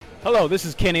Hello, this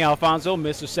is Kenny Alfonso,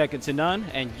 Mr. Second to None,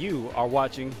 and you are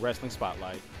watching Wrestling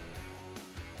Spotlight.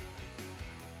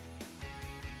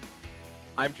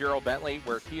 I'm Gerald Bentley.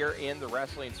 We're here in the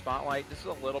Wrestling Spotlight. This is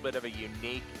a little bit of a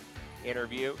unique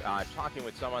interview. Talking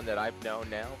with someone that I've known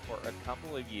now for a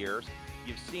couple of years.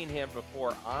 You've seen him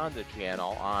before on the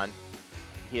channel, on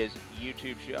his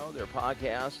YouTube show, their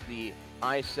podcast, the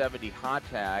I-70 Hot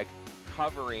Tag,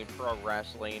 covering pro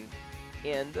wrestling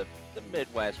in the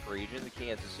Midwest region, the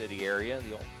Kansas City area,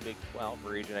 the old Big 12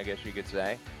 region, I guess you could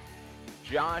say.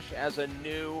 Josh has a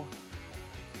new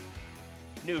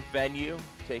venue,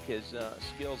 take his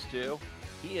skills to.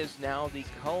 He is now the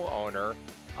co-owner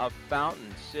of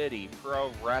Fountain City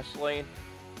Pro Wrestling.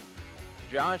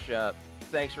 Josh,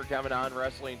 thanks for coming on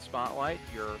Wrestling Spotlight,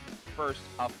 your first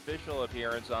official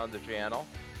appearance on the channel.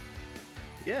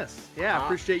 Yes, I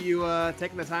appreciate you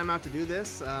taking the time out to do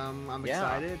this. I'm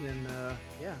excited and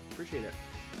appreciate it.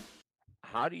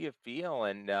 How do you feel?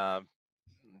 And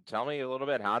tell me a little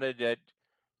bit, how did it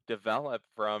develop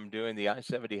from doing the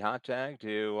I-70 Hot Tag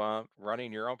to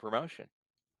running your own promotion?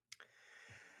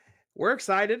 We're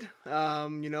excited.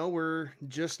 We're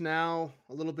just now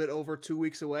a little bit over 2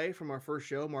 weeks away from our first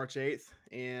show, March 8th.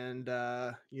 And,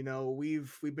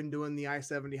 we've been doing the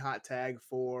I-70 Hot Tag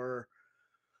for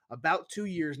about 2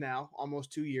 years now,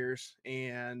 almost 2 years.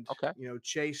 And, Okay.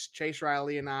 Chase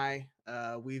Riley and I,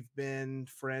 we've been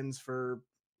friends for,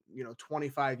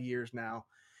 25 years now.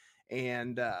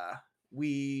 And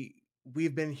we've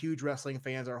been huge wrestling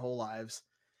fans our whole lives.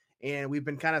 And we've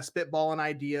been kind of spitballing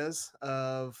ideas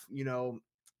of,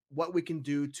 what we can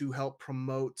do to help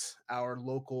promote our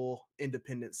local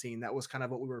independent scene. That was kind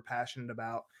of what we were passionate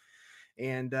about.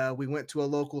 And we went to a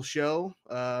local show.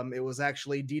 It was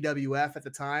actually DWF at the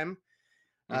time,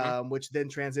 which then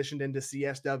transitioned into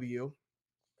CSW.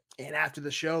 And after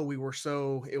the show,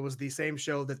 it was the same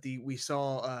show that we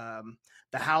saw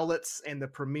the Howlets and the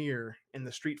Premier in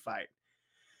the street fight.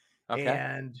 Okay.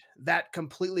 And that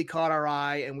completely caught our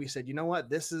eye. And we said, you know what,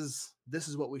 this is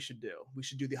what we should do. We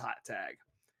should do the hot tag.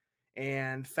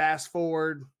 And fast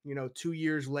forward, 2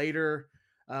 years later,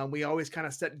 we always kind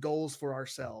of set goals for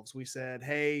ourselves. We said,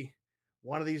 hey,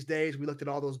 one of these days, we looked at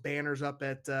all those banners up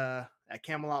at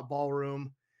Camelot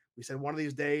Ballroom. We said, one of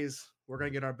these days, we're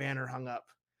going to get our banner hung up.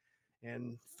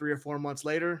 And 3 or 4 months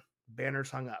later, banners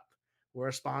hung up. We're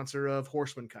a sponsor of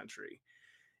Horseman Country.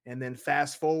 And then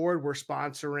fast forward, we're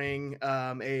sponsoring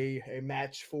a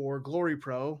match for Glory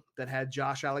Pro that had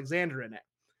Josh Alexander in it.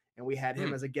 And we had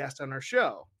him as a guest on our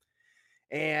show.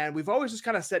 And we've always just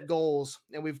kind of set goals,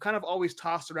 and we've kind of always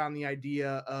tossed around the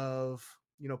idea of,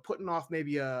 putting off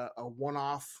maybe a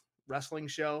one-off wrestling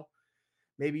show,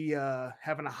 maybe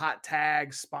having a hot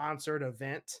tag sponsored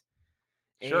event.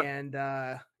 Sure. And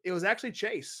it was actually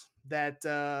Chase that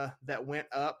went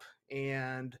up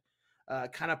and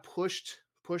kind of pushed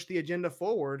the agenda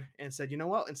forward and said, you know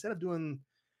what, instead of doing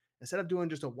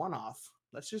just a one-off,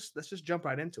 let's just jump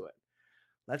right into it.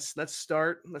 Let's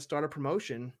start a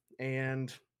promotion,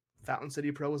 and Fountain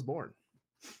City Pro was born.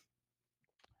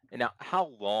 And now,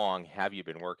 how long have you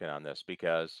been working on this?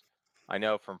 Because I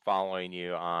know from following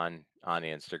you on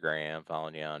Instagram,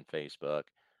 following you on Facebook,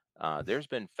 there's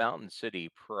been Fountain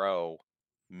City Pro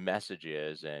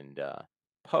messages and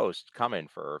posts coming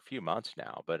for a few months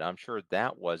now, but I'm sure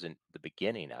that wasn't the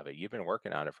beginning of it. You've been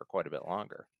working on it for quite a bit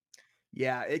longer.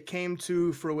 Yeah, it came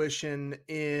to fruition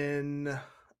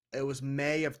it was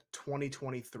May of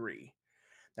 2023.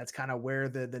 That's kind of where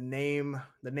the name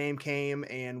came,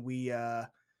 and we've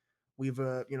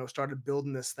started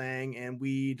building this thing, and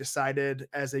we decided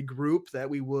as a group that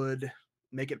we would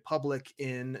make it public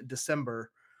in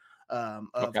December of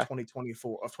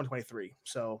 2023.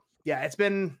 So yeah, it's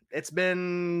been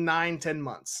 9-10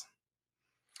 months.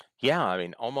 Yeah, I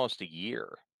mean, almost a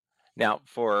year. Now,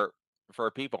 for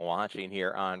people watching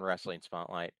here on Wrestling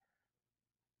Spotlight,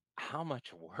 how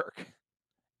much work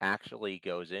actually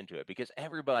goes into it? Because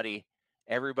everybody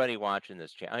watching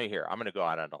this channel, here, I'm going to go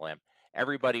out on a limb.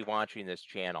 Everybody watching this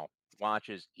channel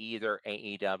watches either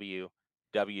AEW,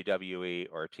 WWE,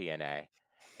 or TNA.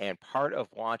 And part of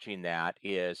watching that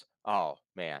is, oh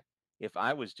man, if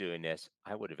I was doing this,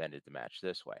 I would have ended the match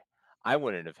this way. I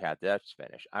wouldn't have had this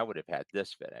finish. I would have had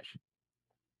this finish.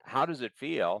 How does it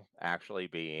feel actually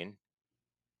being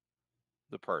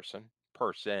the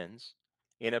persons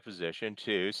in a position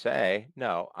to say,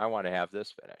 no, I want to have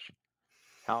this finish?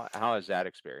 How has that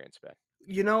experience been?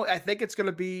 I think it's going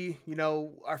to be,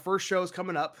 our first show is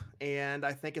coming up, and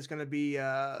I think it's going to be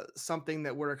something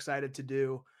that we're excited to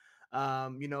do.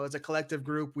 As a collective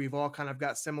group, we've all kind of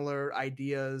got similar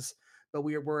ideas, but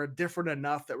we're different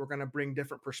enough that we're going to bring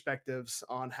different perspectives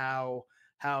on how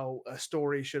how a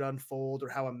story should unfold or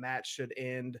how a match should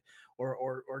end,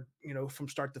 or from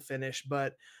start to finish.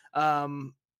 But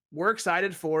we're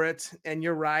excited for it. And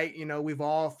you're right, we've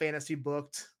all fantasy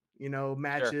booked Sure.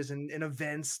 matches and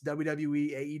events,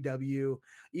 WWE, AEW,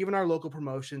 even our local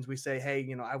promotions. We say, hey,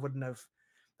 I would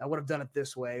have done it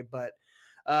this way. But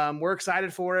we're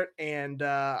excited for it, and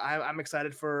I'm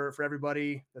excited for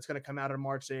everybody that's going to come out on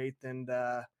March 8th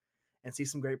and see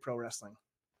some great pro wrestling.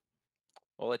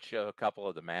 Well, let's show a couple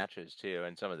of the matches too,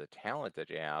 and some of the talent that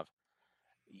you have.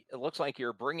 It looks like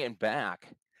you're bringing back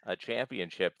a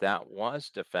championship that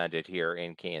was defended here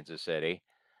in Kansas City.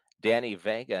 Danny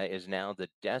Vega is now the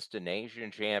destination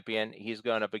champion. He's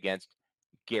going up against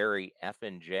Gary F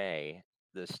and J,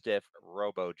 the stiff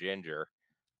Robo Ginger.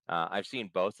 I've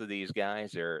seen both of these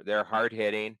guys. They're hard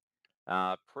hitting,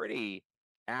 pretty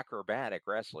acrobatic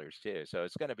wrestlers too. So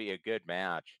it's going to be a good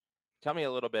match. Tell me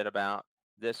a little bit about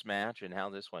this match and how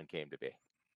this one came to be.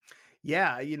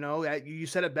 Yeah, you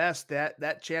said it best.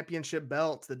 That championship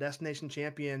belt, the destination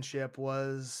championship,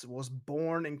 was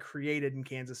born and created in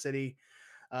Kansas City,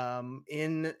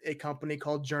 in a company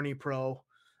called Journey Pro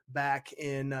back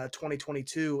in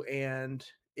 2022, and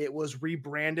it was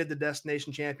rebranded the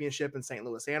Destination Championship in St.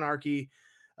 Louis Anarchy.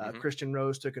 Hmm. Christian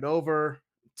Rose took it over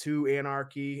to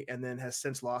Anarchy and then has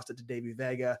since lost it to Davey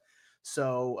Vega.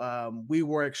 So we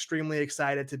were extremely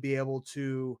excited to be able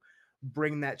to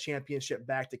bring that championship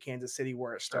back to Kansas City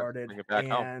where it Sure, started. bring it back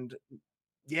home. And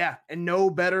yeah, and no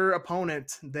better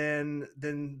opponent than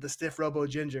the stiff Robo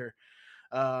Ginger.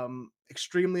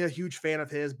 Extremely a huge fan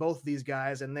of his, both of these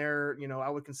guys, and they're, I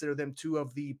would consider them two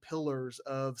of the pillars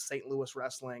of St. Louis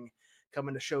wrestling,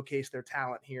 coming to showcase their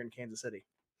talent here in Kansas City.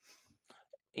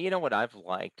 You know what I've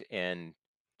liked in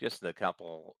just the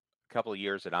couple of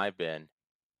years that I've been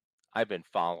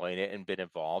following it and been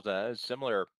involved,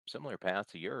 similar path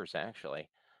to yours actually,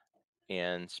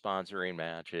 in sponsoring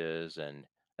matches and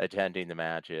attending the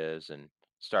matches, and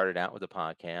started out with a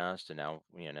podcast, and now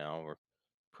we're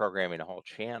programming a whole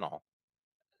channel.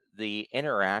 The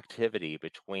interactivity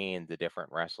between the different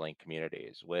wrestling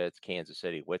communities with Kansas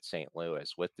City, with St.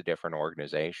 Louis, with the different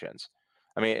organizations.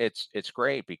 I mean, it's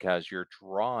great because you're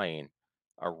drawing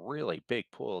a really big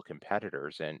pool of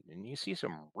competitors, and you see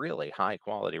some really high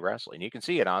quality wrestling. You can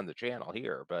see it on the channel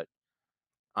here, but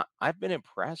I've been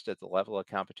impressed at the level of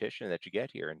competition that you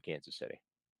get here in Kansas City.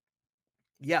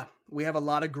 Yeah, we have a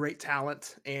lot of great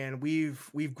talent, and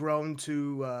we've grown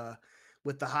to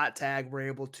with the hot tag, we're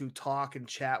able to talk and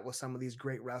chat with some of these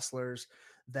great wrestlers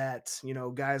that,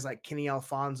 guys like Kenny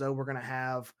Alfonso we're gonna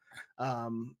have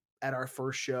at our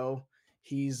first show.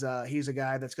 He's a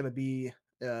guy that's gonna be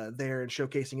there and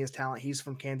showcasing his talent. He's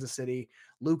from Kansas City.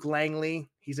 Luke Langley,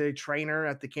 he's a trainer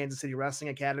at the Kansas City Wrestling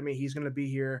Academy. He's gonna be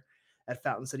here at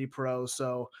Fountain City Pro.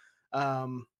 So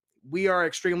we are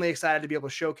extremely excited to be able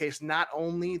to showcase not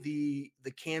only the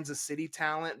Kansas City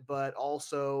talent, but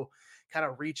also kind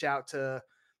of reach out to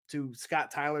Scott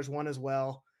Tyler's one as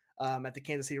well, at the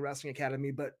Kansas City Wrestling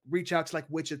Academy, but reach out to like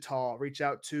Wichita, reach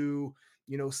out to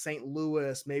St.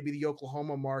 Louis, maybe the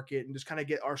Oklahoma market, and just kind of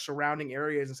get our surrounding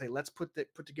areas and say, let's put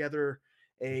together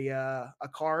a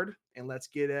card, and let's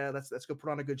go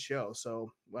put on a good show.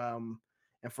 So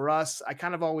and for us, I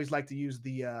kind of always like to use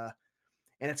and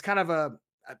it's kind of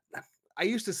I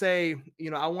used to say,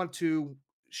 I want to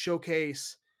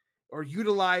showcase or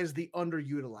utilize the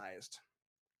underutilized.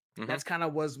 Hmm. That's kind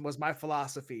of was my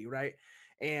philosophy, right?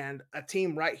 And a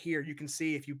team right here, you can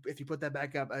see if you put that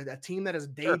back up, a team that is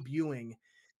Sure. debuting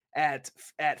at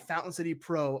Fountain City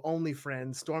Pro, only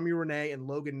friends, Stormy Renee and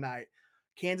Logan Knight.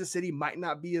 Kansas City might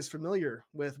not be as familiar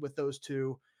with those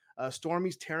two.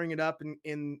 Stormy's tearing it up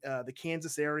in the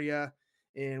Kansas area,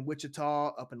 in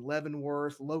Wichita, up in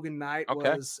Leavenworth. Logan Knight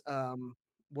Okay.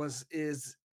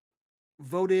 is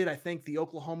voted, I think, the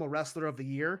Oklahoma Wrestler of the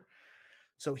Year.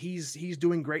 So he's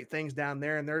doing great things down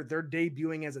there, and they're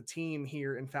debuting as a team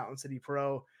here in Fountain City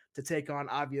Pro to take on.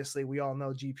 Obviously, we all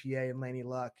know GPA and Laney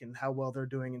Luck and how well they're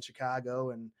doing in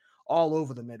Chicago and all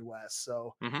over the Midwest.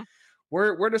 So Hmm.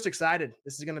 we're just excited.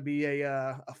 This is going to be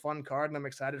a fun card, and I'm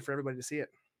excited for everybody to see it.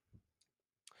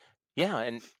 Yeah,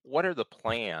 and what are the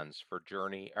plans for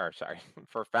Journey, or sorry,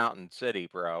 for Fountain City,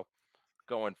 bro,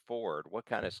 going forward? What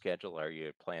kind of schedule are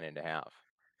you planning to have?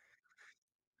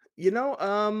 You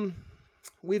know,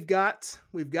 we've got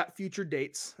future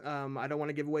dates. I don't want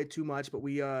to give away too much, but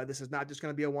we this is not just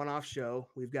going to be a one-off show.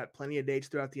 We've got plenty of dates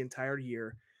throughout the entire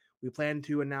year. We plan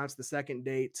to announce the second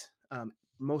date,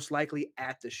 most likely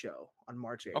at the show on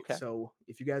March 8th. Okay. So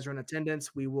if you guys are in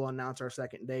attendance, we will announce our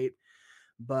second date.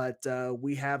 But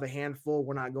we have a handful.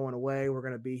 We're not going away. We're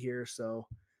going to be here. So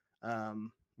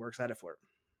we're excited for it.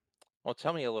 Well,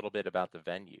 tell me a little bit about the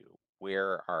venue.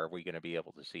 Where are we going to be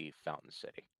able to see Fountain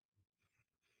City?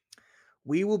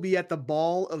 We will be at the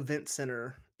Ball Event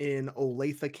Center in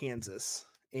Olathe, Kansas.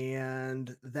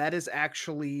 And that is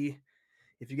actually,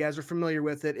 if you guys are familiar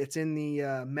with it, it's in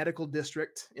the medical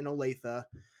district in Olathe,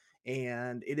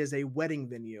 and it is a wedding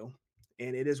venue.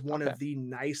 And it is one Okay. of the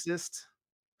nicest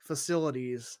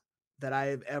facilities that I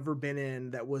have ever been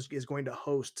in that is going to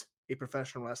host a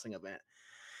professional wrestling event.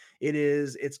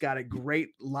 It's got a great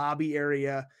lobby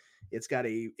area. It's got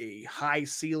a high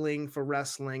ceiling for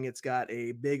wrestling. It's got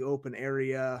a big open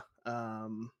area,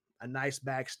 a nice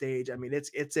backstage. I mean,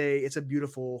 it's a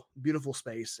beautiful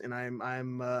space, and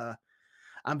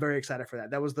I'm very excited for that.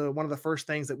 That was the one of the first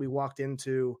things that we walked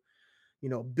into.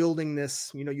 Building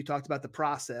this. You talked about the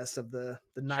process of the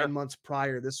nine Sure. months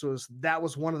prior. That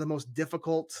was one of the most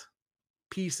difficult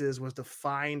pieces, was to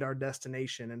find our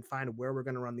destination and find where we're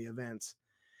going to run the events.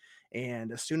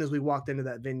 And as soon as we walked into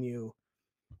that venue,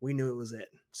 we knew it was it.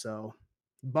 So,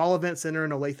 Ball Event Center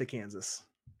in Olathe, Kansas.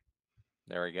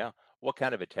 There we go. What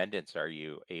kind of attendance are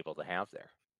you able to have there?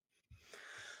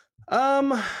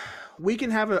 Um, we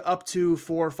can have up to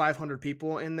 400 or 500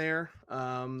 people in there.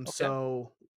 Okay.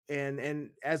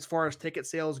 And as far as ticket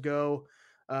sales go,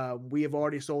 we have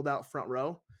already sold out front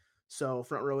row. So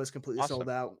front row is completely sold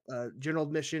Awesome. out. General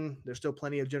admission, there's still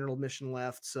plenty of general admission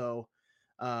left. So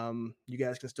you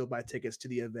guys can still buy tickets to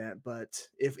the event. But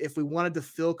if we wanted to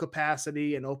fill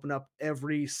capacity and open up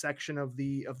every section of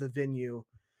the venue,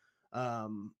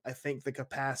 I think the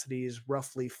capacity is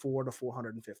roughly 400 to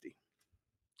 450.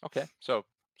 Okay. So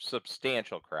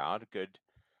substantial crowd, good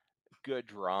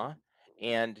draw.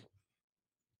 And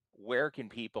where can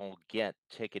people get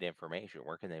ticket information?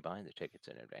 Where can they buy the tickets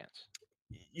in advance?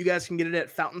 You guys can get it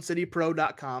at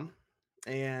fountaincitypro.com,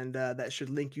 and that should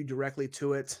link you directly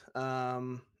to it.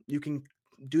 You can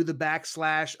do the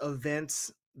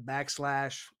 /events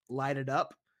 /light it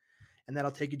up, and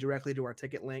that'll take you directly to our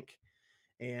ticket link.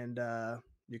 And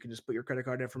you can just put your credit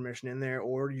card information in there,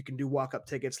 or you can do walk up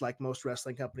tickets like most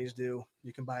wrestling companies do.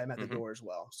 You can buy them at the Hmm. door as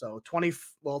well. So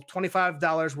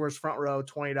 $25 was front row,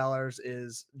 $20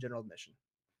 is general admission.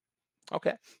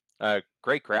 Okay.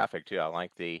 Great graphic too. I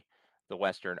like the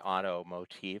Western auto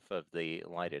motif of the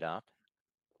lighted up.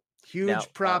 Now,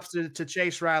 Huge props to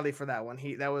Chase Riley for that one.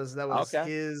 That was okay.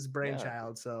 his Yeah,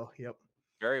 brainchild. So yep.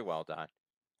 very well done.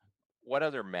 What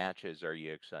other matches are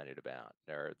you excited about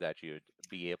or that you'd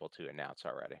be able to announce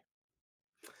already?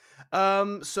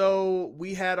 So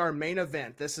we had our main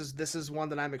event. This is one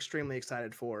that I'm extremely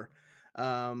excited for.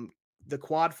 Um, the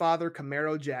Quad Father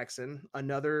Camaro Jackson,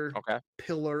 another Okay.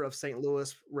 pillar of St.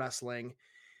 Louis wrestling.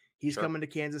 He's Sure. coming to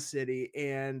Kansas City,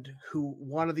 and who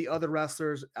one of the other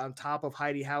wrestlers on top of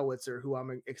Heidi Howitzer, who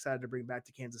I'm excited to bring back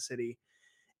to Kansas City,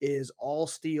 is All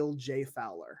Steel Jay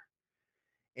Fowler.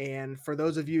 And for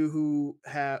those of you who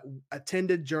have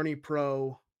attended Journey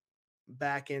Pro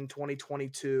back in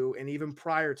 2022, and even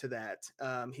prior to that,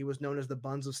 he was known as the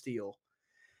Buns of Steel,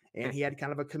 Hmm. and he had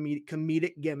kind of a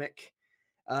comedic gimmick.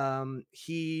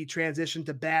 He transitioned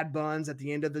to Bad Buns at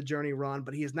the end of the Journey run,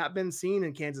 but he has not been seen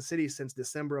in Kansas City since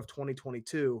December of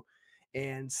 2022.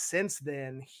 And since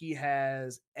then, he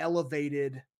has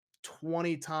elevated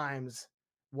 20 times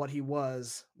what he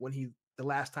was when the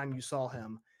last time you saw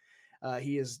him.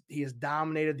 He has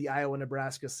dominated the Iowa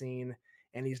Nebraska scene,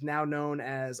 and he's now known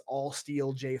as All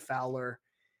Steel Jay Fowler.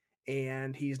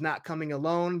 And he's not coming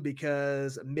alone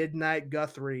because Midnight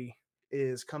Guthrie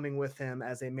is coming with him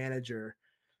as a manager.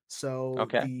 So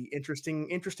Okay. the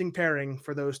interesting pairing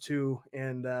for those two,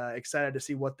 and excited to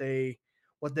see what they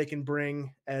can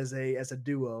bring as a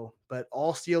duo. But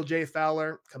All Steel Jay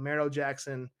Fowler, Camaro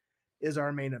Jackson is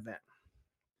our main event.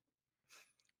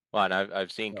 Well, and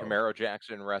I've seen So Camaro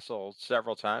Jackson wrestle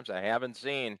several times. I haven't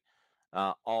seen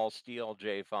all steel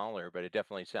Jay Fowler, but it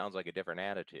definitely sounds like a different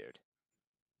attitude.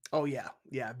 oh yeah,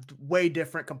 yeah, way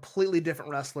different, completely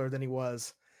different wrestler than he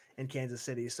was in Kansas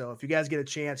City. So if you guys get a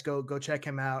chance, go check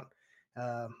him out.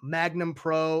 Magnum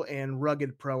Pro and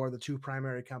Rugged Pro are the two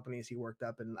primary companies he worked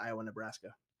up in Iowa,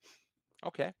 Nebraska.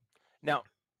 Okay. Now,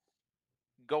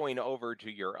 going over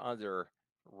to your other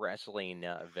wrestling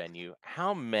venue,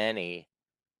 how many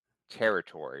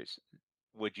territories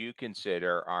would you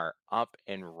consider are up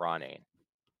and running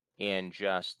in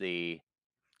just the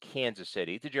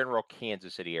general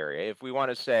Kansas City area? If we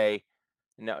want to say,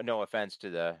 no offense to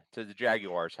the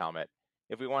Jaguars helmet,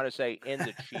 if we want to say in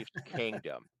the Chiefs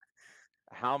Kingdom,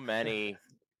 how many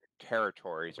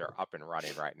territories are up and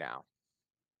running right now?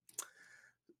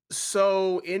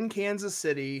 So in Kansas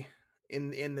City,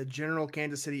 in the general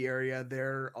Kansas City area,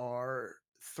 there are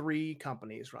three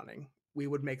companies running. We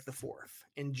would make the fourth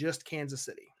in just Kansas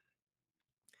City.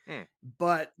 Hmm.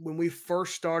 But when we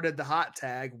first started the hot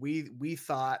tag, we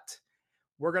thought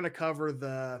we're going to cover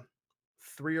the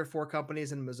 3 or 4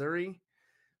 companies in Missouri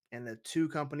and the 2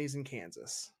 companies in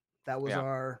Kansas.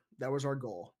 Yeah. That was our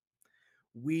goal.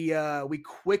 We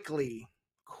quickly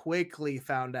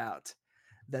found out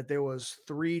that there was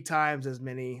 3 times as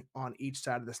many on each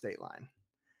side of the state line.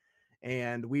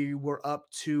 And we were up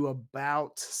to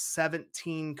about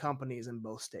 17 companies in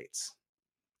both states.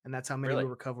 And that's how many we Really?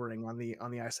 were covering on the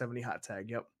I-70 hot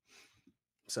tag. Yep.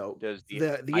 So Does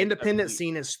the the independent I-70?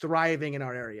 scene is thriving in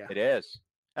our area. It is.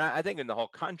 I think in the whole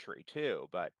country too,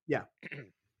 but Yeah,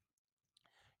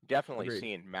 definitely agreed.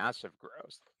 seeing massive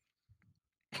growth.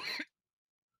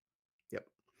 Yep.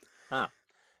 Huh.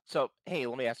 So, hey,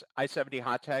 let me ask, I-70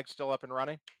 hot tag still up and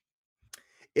running?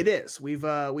 It is. We've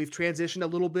transitioned a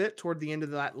little bit toward the end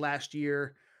of that last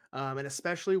year, and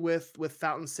especially with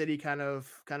Fountain City taking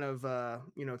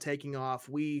off.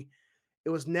 It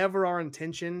was never our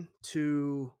intention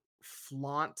to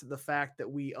flaunt the fact that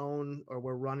we own or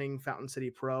we're running Fountain City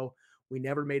Pro. We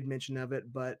never made mention of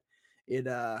it, but it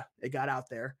got out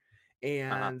there. Uh-huh.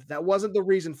 And that wasn't the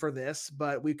reason for this,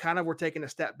 but we kind of were taking a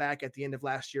step back at the end of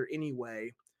last year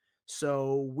anyway.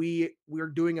 So we're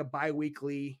doing a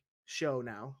bi-weekly show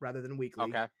now rather than weekly.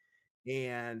 Okay.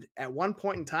 And at one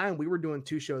point in time, we were doing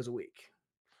 2 shows a week.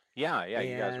 Yeah, yeah,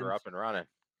 you guys were And up and running.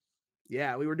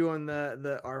 yeah, we were doing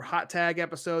the our hot tag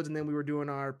episodes, and then we were doing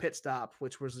our pit stop,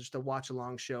 which was just a watch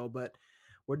along show. But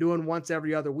we're doing once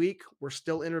every other week. We're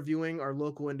still interviewing our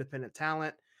local independent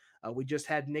talent. We just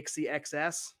had Nixie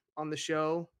XS on the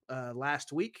show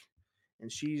last week,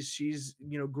 and she's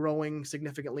growing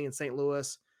significantly in St.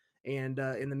 Louis and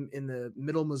in the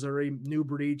Middle Missouri New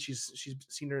Breed. She's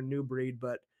seen her in New Breed,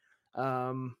 but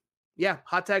yeah,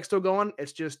 hot tag's still going.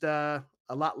 It's just a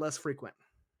lot less frequent.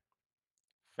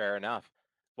 Fair enough.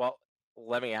 Well,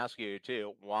 let me ask you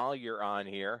too, while you're on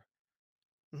here,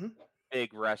 Mhm.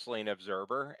 big wrestling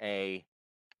observer, a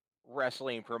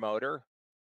wrestling promoter,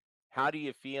 how do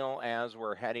you feel as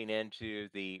we're heading into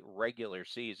the regular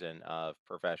season of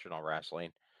professional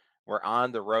wrestling? We're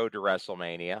on the road to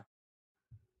WrestleMania.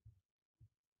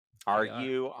 Are We are.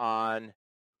 you on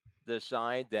the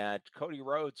side that Cody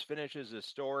Rhodes finishes his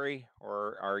story,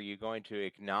 or are you going to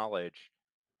acknowledge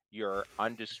your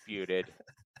undisputed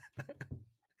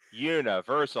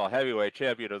Universal Heavyweight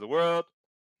Champion of the world,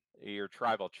 your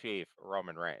tribal chief,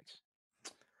 Roman Reigns?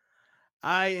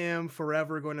 I am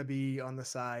forever going to be on the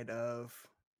side of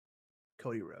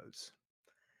Cody Rhodes,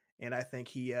 and I think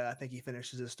he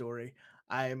finishes his story.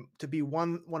 I'm to be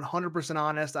 100%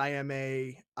 honest.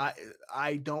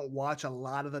 I don't watch a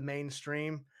lot of the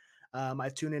mainstream. I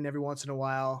tune in every once in a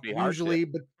while. Be hard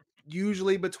to.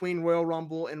 Usually between Royal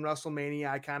Rumble and WrestleMania,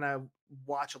 I kind of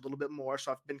watch a little bit more.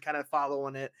 So I've been kind of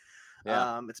following it.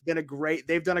 Yeah. It's been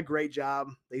they've done a great job.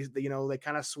 They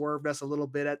kind of swerved us a little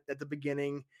bit at the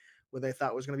beginning where they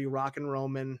thought it was going to be Rock and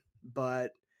Roman,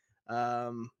 but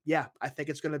yeah, I think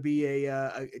it's going to be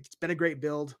it's been a great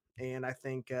build, and I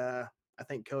think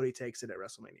Cody takes it at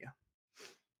WrestleMania.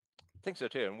 I think so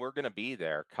too. And we're going to be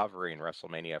there covering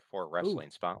WrestleMania for Ooh. Wrestling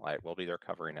Spotlight. We'll be there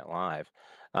covering it live.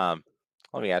 Um,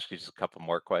 Let me ask you just a couple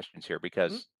more questions here Mhm.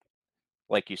 because,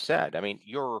 like you said, I mean,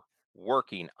 you're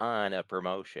working on a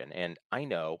promotion. And I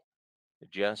know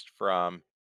just from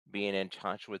being in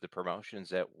touch with the promotions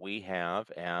that we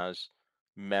have as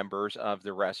members of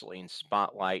the Wrestling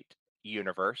Spotlight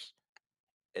universe,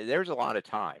 there's a lot of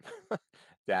time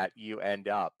that you end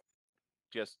up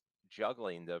just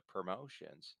juggling the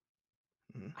promotions.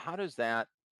 Mhm. How does that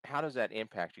how does that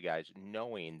impact you guys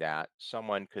knowing that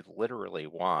someone could literally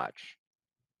watch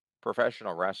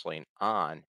professional wrestling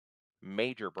on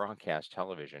major broadcast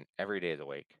television every day of the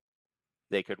week?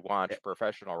 They could Yeah. watch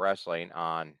professional wrestling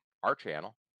on our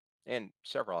channel and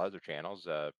several other channels.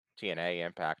 TNA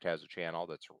Impact has a channel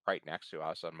that's right next to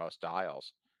us on most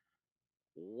dials.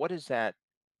 What does that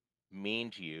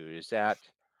mean to you? Is that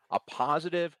a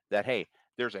positive that, hey,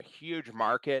 there's a huge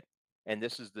market and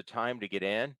this is the time to get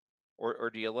in?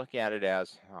 Or do you look at it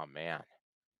as, oh man,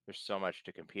 there's so much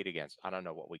to compete against. I don't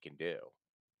know what we can do.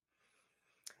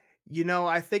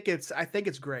 I think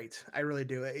it's great. I really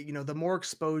do. The more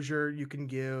exposure you can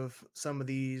give some of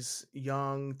these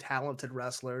young, talented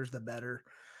wrestlers, the better.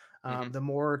 Hmm. The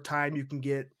more time you can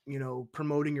get,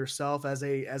 promoting yourself as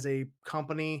a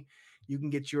company, you can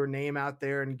get your name out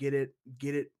there and get it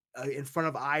in front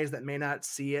of eyes that may not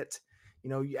see it.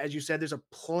 As you said, there's a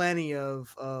plenty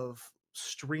of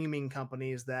streaming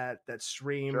companies that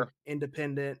stream Sure.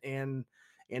 independent and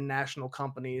national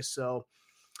companies. So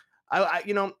I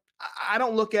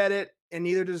don't look at it and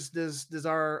neither does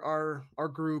our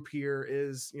group here.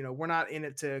 Is, we're not in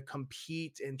it to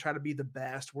compete and try to be the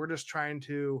best. We're just trying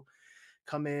to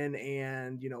come in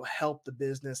and help the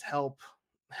business, help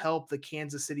the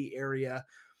Kansas City area.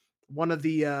 One of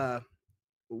the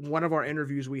one of our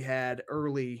interviews we had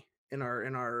early in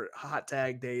our hot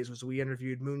tag days was we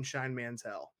interviewed Moonshine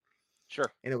Mantel,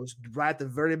 Sure. and it was right at the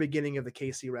very beginning of the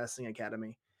KC Wrestling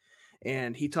Academy,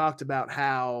 and he talked about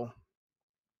how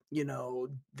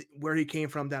where he came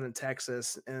from down in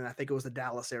Texas, and I think it was the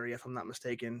Dallas area, if I'm not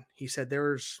mistaken. He said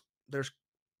there's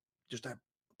just a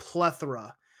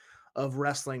plethora of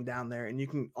wrestling down there, and you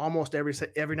can almost every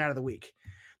night of the week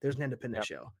there's an independent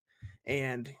Yep. show.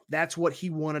 And that's what he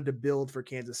wanted to build for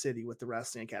Kansas City with the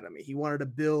Wrestling Academy. He wanted to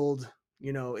build,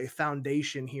 a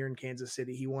foundation here in Kansas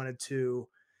City. He wanted to,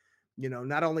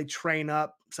 not only train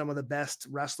up some of the best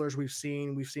wrestlers we've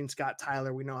seen. We've seen Scott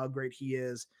Tyler. We know how great he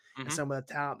is, and Hmm. some of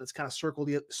the talent that's kind of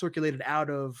circulated out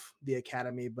of the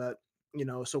academy. But,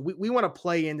 so we want to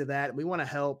play into that. We want to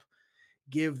help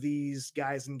give these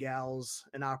guys and gals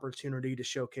an opportunity to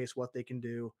showcase what they can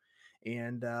do,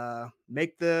 and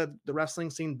make the wrestling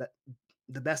scene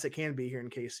the best it can be here in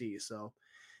KC. So,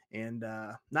 and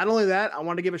not only that, I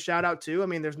want to give a shout out too. I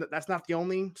mean, that's not the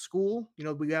only school.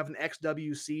 We have an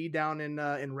XWC down in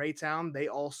Raytown. They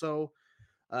also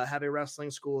have a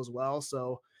wrestling school as well.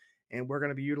 So, and we're going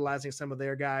to be utilizing some of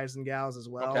their guys and gals as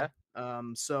Okay.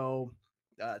 well. So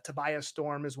Tobias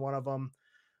Storm is one of them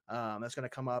that's going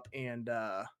to come up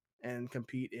and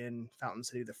compete in Fountain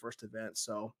City, the first event.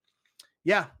 So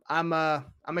yeah,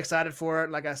 I'm excited for it.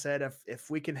 Like I said, if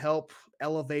we can help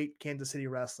elevate Kansas City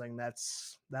wrestling,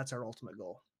 that's our ultimate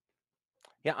goal.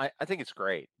 Yeah, I think it's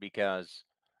great because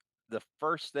the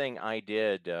first thing I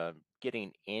did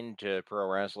getting into pro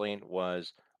wrestling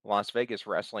was Las Vegas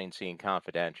Wrestling Scene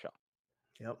Confidential.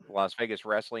 Yep. Las Vegas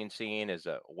Wrestling Scene is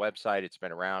a website. It's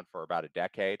been around for about a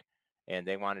decade, and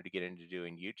they wanted to get into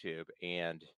doing YouTube.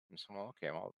 And I said, well,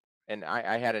 okay, well, and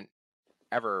I hadn't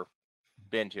ever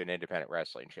been to an independent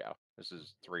wrestling show. This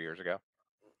is 3 years ago.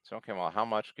 So, okay, well, how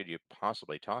much could you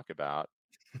possibly talk about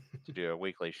to do a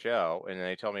weekly show? And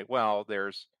they told me, well,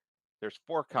 there's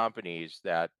four companies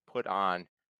that put on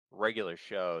regular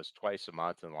shows twice a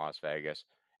month in Las Vegas,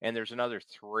 and there's another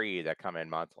three that come in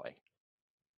monthly.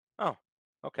 Oh,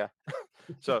 okay.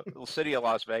 So the city of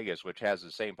Las Vegas, which has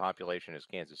the same population as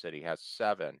Kansas City, has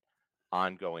seven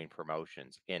ongoing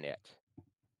promotions in it,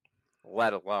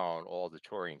 let alone all the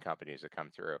touring companies that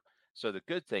come through. So the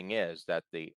good thing is that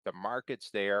the market's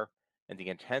there and the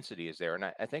intensity is there. And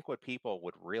I think what people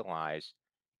would realize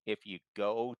if you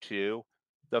go to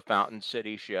the Fountain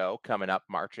City show coming up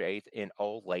March 8th in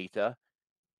Olathe,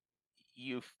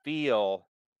 you feel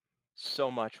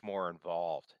so much more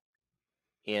involved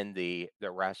in the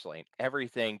wrestling.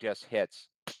 Everything just hits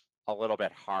a little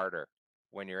bit harder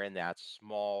when you're in that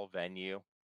small venue,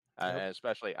 Yep.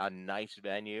 especially a nice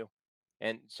venue.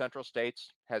 And Central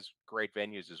States has great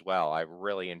venues as well. I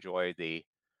really enjoy the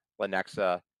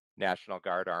Lenexa National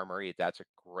Guard Armory. That's a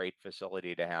great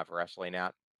facility to have wrestling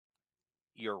at.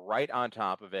 You're right on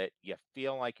top of it. You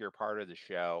feel like you're part of the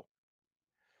show.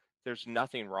 There's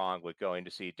nothing wrong with going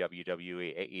to see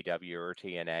WWE, AEW, or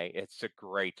TNA. It's a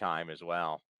great time as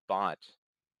well. But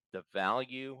the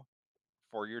value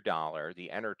for your dollar,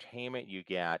 the entertainment you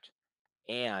get,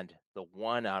 and the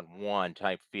one-on-one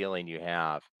type feeling you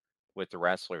have with the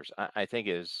wrestlers, I think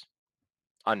is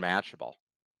unmatchable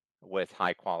with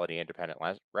high quality independent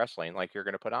wrestling like you're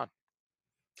going to put on.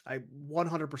 I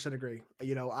 100% agree.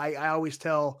 I always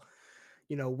tell,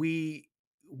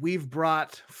 we've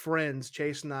brought friends,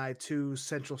 Chase and I, to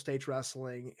Central States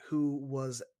Wrestling who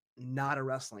was not a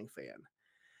wrestling fan,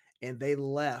 and they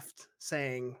left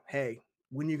saying, "Hey,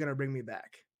 when are you going to bring me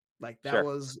back?" Like, that Sure.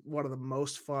 was one of the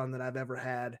most fun that I've ever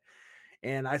had.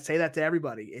 And I say that to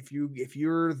everybody. If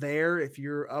you're there, if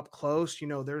you're up close,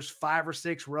 there's 5 or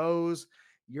 6 rows.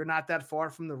 You're not that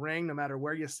far from the ring, no matter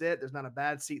where you sit. There's not a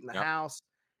bad seat in the Yep. house.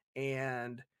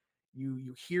 And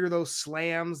you hear those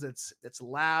slams. It's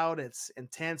loud, it's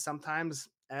intense. Sometimes,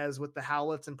 as with the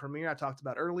Howlets and Premier I talked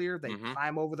about earlier, they Hmm.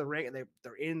 climb over the ring and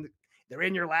they're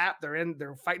in your lap.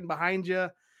 They're fighting behind you.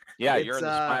 Yeah, you're It's in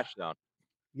the splash zone.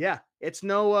 yeah, it's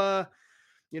no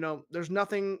there's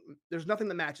nothing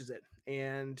that matches it.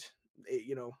 And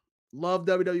love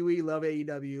WWE, love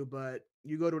AEW, but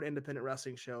you go to an independent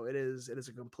wrestling show, it is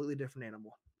a completely different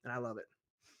animal, and I love it.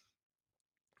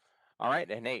 All right.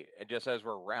 And hey, just as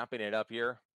we're wrapping it up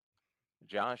here,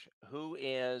 Josh, who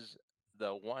is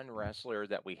the one wrestler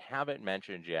that we haven't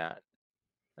mentioned yet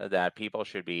that people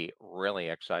should be really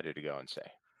excited to go and see?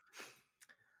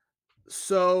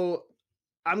 So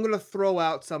I'm gonna throw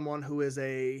out someone who is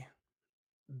a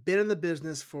been in the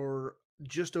business for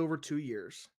just over 2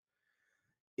 years,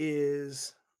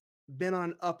 is been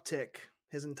on an uptick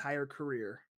his entire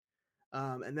career,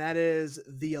 and that is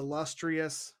the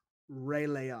illustrious Ray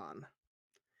Leon.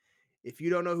 If you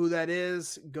don't know who that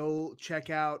is, go check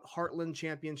out Heartland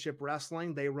Championship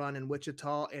Wrestling. They run in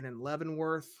Wichita and in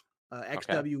Leavenworth. Okay.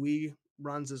 XWE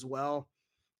runs as well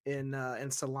in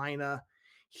Salina.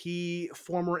 He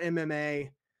former MMA,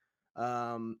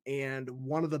 and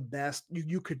one of the best.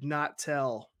 You could not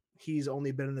tell he's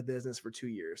only been in the business for 2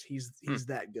 years. Hmm. He's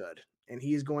that good, and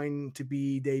he's going to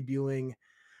be debuting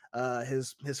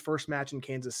his first match in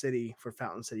Kansas City for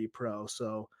Fountain City Pro.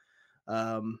 So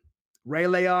Ray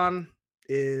Leon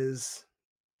is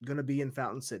going to be in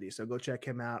Fountain City, so go check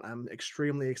him out. I'm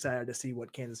extremely excited to see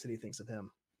what Kansas City thinks of him.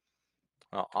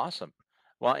 Oh, awesome.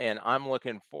 Well, and I'm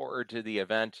looking forward to the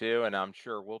event too, and I'm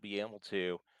sure we'll be able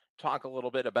to talk a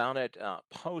little bit about it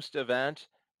post event.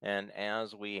 And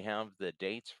as we have the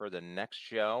dates for the next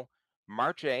show,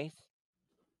 March 8th,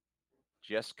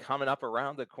 just coming up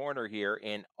around the corner here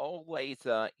in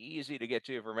Olathe, easy to get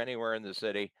to from anywhere in the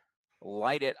city.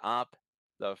 Light It Up,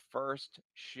 the first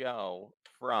show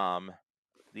from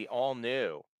the all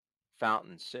new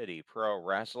Fountain City Pro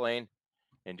Wrestling.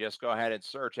 And just go ahead and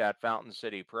search at Fountain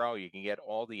City Pro. You can get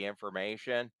all the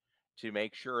information to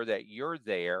make sure that you're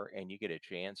there and you get a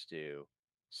chance to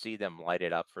see them light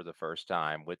it up for the first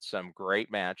time with some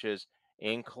great matches,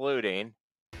 including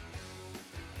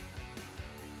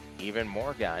even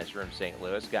more guys from St.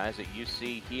 Louis, guys that you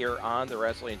see here on the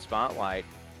Wrestling Spotlight.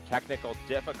 Technical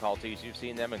difficulties, you've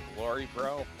seen them in Glory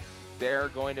Pro. They're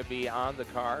going to be on the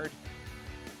card.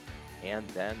 And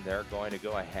then they're going to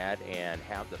go ahead and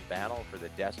have the battle for the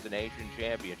Destination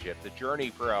Championship. The Journey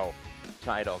Pro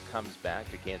title comes back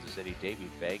to Kansas City.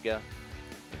 Davey Vega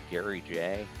and Gary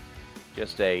J.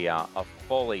 Just a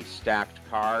fully stacked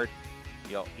card.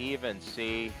 You'll even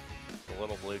see the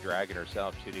little blue dragon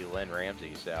herself, Tootie Lynn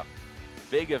Ramsey. So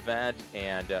big event,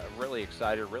 and really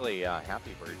excited, really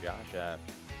happy for you, Josh.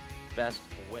 Best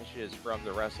wishes from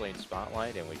the Wrestling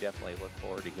Spotlight, and we definitely look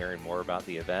forward to hearing more about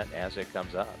the event as it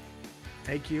comes up.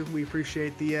 Thank you. We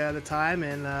appreciate the time,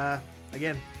 and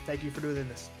again, thank you for doing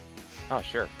this. Oh,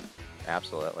 sure.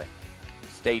 Absolutely.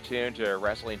 Stay tuned to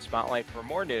Wrestling Spotlight for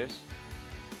more news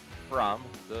from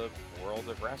the world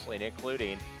of wrestling,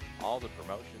 including all the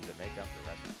promotions that make up the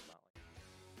Wrestling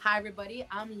Spotlight. Hi, everybody.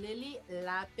 I'm Lily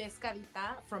La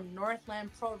Pescadita from Northland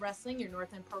Pro Wrestling, your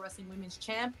Northland Pro Wrestling Women's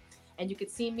Champ, and you can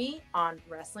see me on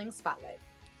Wrestling Spotlight.